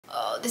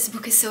This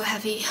book is so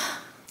heavy.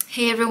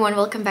 Hey everyone,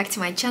 welcome back to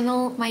my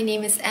channel. My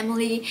name is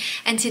Emily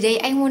and today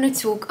I want to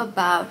talk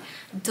about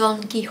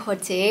Don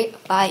Quixote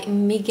by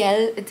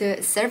Miguel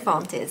de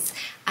Cervantes.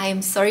 I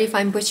am sorry if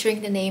I'm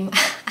butchering the name.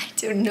 I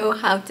don't know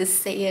how to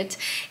say it.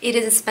 It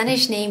is a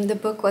Spanish name. The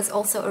book was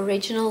also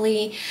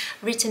originally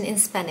written in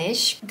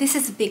Spanish. This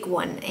is a big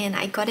one and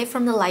I got it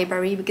from the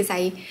library because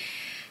I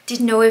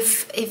didn't know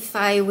if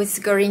I was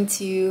going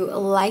to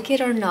like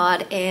it or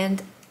not,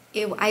 and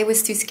I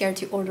was too scared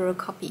to order a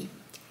copy.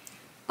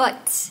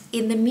 But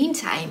in the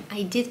meantime,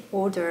 I did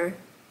order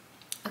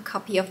a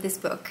copy of this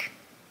book,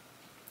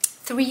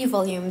 3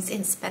 volumes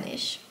in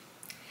Spanish,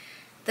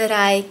 that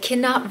I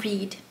cannot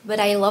read, but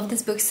I love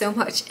this book so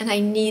much and I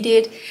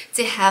needed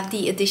to have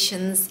the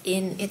editions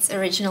in its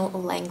original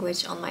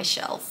language on my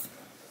shelf.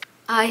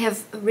 I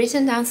have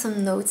written down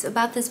some notes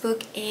about this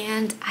book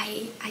and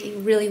I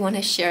really want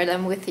to share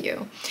them with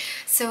you.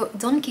 So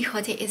Don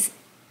Quixote is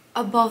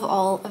above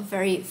all a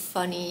very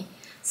funny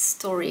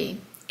story.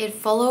 It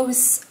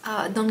follows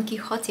Don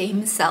Quixote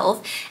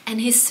himself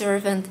and his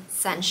servant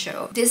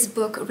Sancho. This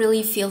book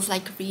really feels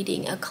like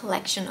reading a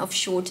collection of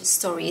short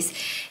stories.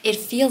 It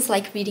feels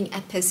like reading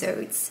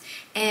episodes,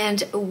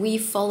 and we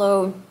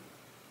follow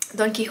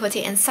Don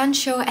Quixote and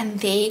Sancho and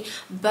they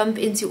bump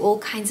into all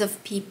kinds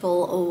of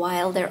people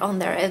while they're on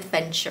their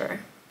adventure.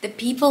 The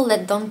people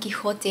that Don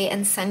Quixote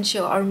and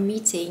Sancho are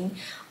meeting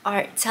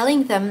are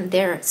telling them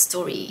their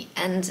story,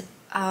 and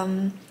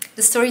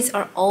the stories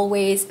are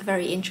always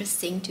very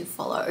interesting to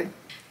follow.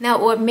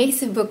 Now, what makes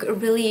the book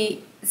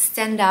really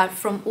stand out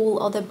from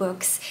all other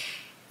books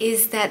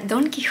is that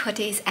Don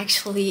Quixote is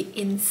actually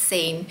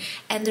insane.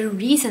 And the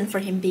reason for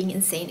him being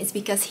insane is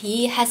because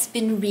he has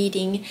been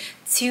reading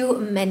too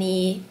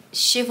many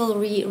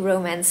chivalry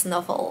romance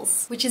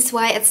novels, which is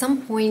why at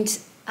some point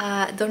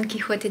Don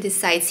Quixote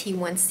decides he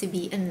wants to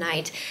be a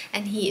knight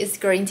and he is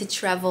going to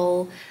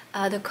travel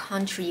the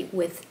country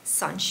with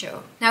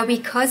Sancho. Now,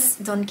 because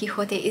Don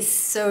Quixote is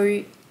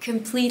so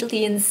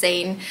completely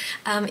insane,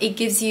 it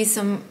gives you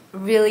some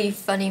really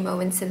funny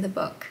moments in the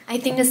book. I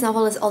think this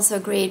novel is also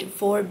great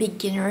for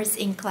beginners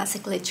in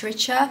classic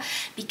literature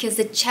because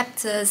the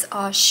chapters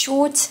are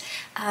short,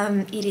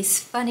 it is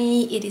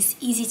funny, it is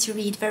easy to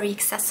read, very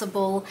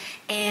accessible,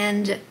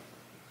 and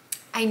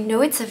I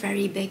know it's a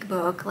very big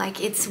book,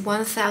 like it's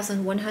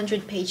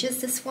 1,100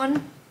 pages, this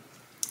one.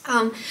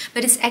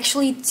 But it's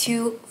actually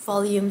 2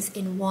 volumes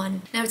in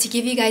one. Now, to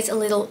give you guys a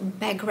little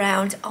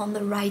background on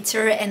the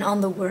writer and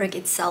on the work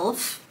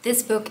itself,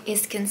 this book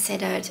is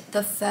considered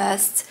the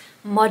first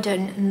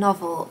modern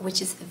novel,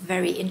 which is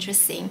very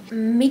interesting.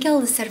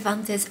 Miguel de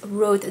Cervantes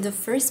wrote the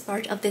first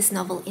part of this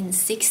novel in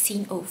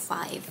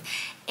 1605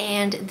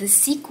 and the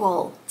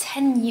sequel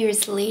 10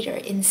 years later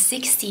in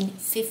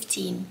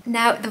 1615.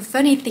 Now, the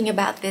funny thing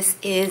about this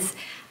is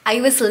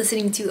I was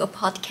listening to a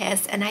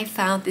podcast and I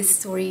found this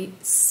story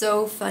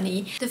so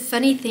funny. The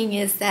funny thing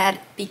is that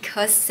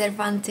because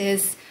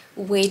Cervantes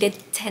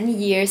waited 10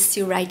 years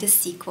to write a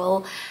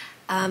sequel,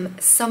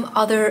 some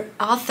other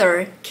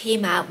author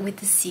came out with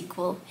the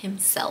sequel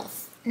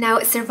himself. Now,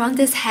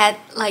 Cervantes had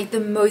like the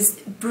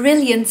most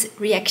brilliant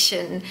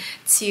reaction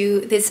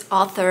to this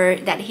author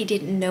that he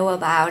didn't know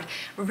about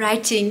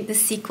writing the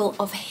sequel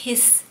of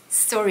his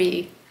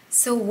story.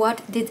 So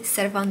what did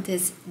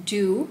Cervantes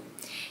do?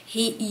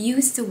 He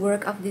used the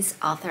work of this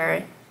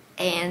author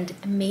and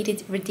made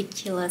it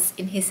ridiculous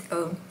in his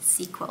own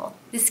sequel.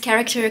 This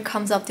character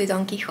comes up to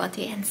Don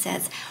Quixote and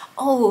says,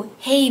 "Oh,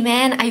 hey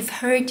man,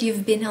 I've heard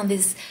you've been on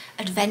this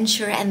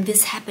adventure and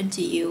this happened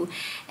to you."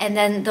 And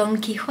then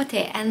Don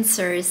Quixote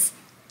answers,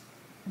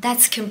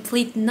 "That's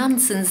complete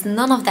nonsense,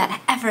 none of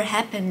that ever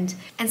happened."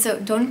 And so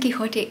Don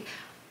Quixote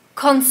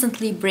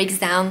constantly breaks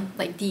down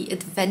like the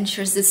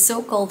adventures, the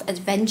so-called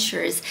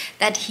adventures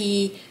that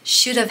he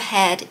should have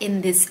had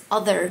in this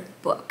other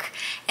book.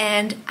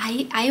 And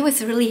I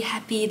was really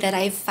happy that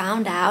I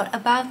found out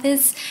about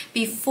this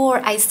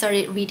before I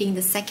started reading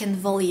the 2nd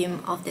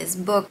volume of this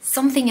book.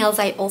 Something else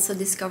I also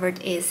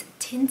discovered is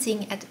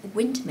 "tinting at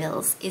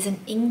windmills" is an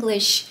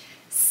English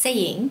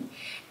saying,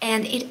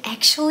 and it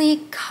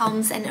actually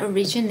comes and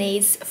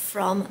originates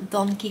from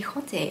Don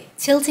Quixote.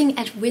 Tilting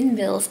at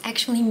windmills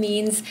actually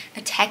means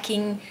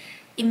attacking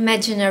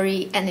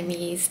imaginary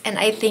enemies, and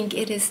I think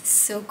it is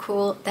so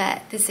cool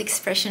that this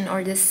expression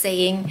or this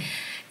saying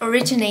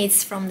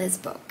originates from this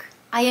book.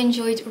 I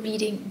enjoyed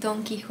reading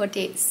Don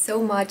Quixote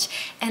so much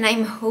and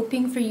I'm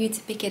hoping for you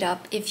to pick it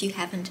up if you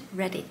haven't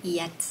read it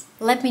yet.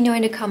 Let me know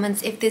in the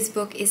comments if this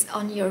book is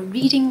on your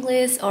reading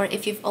list or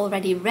if you've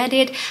already read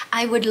it.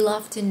 I would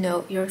love to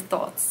know your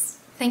thoughts.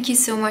 Thank you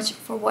so much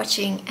for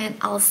watching and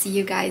I'll see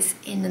you guys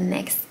in the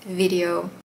next video.